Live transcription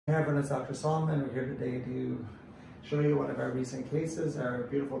Hey everyone, it's Dr. Solomon. We're here today to show you one of our recent cases. Our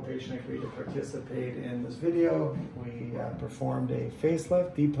beautiful patient agreed to participate in this video. We performed a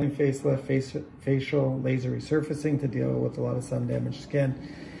facelift, deep plane facelift, facial laser resurfacing to deal with a lot of sun-damaged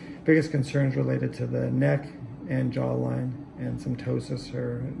skin. Biggest concerns related to the neck and jawline and some ptosis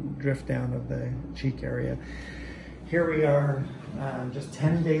or drift down of the cheek area. Here we are just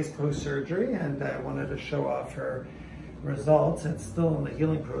 10 days post-surgery, and I wanted to show off her results. It's still in the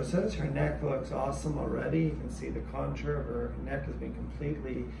healing process. Her neck looks awesome already. You can see the contour of her neck has been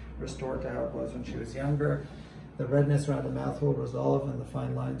completely restored to how it was when she was younger. The redness around the mouth will resolve and the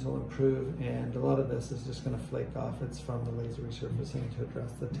fine lines will improve, and a lot of this is just going to flake off. It's from the laser resurfacing to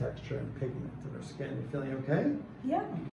address the texture and pigment of her skin. You feeling okay? Yeah.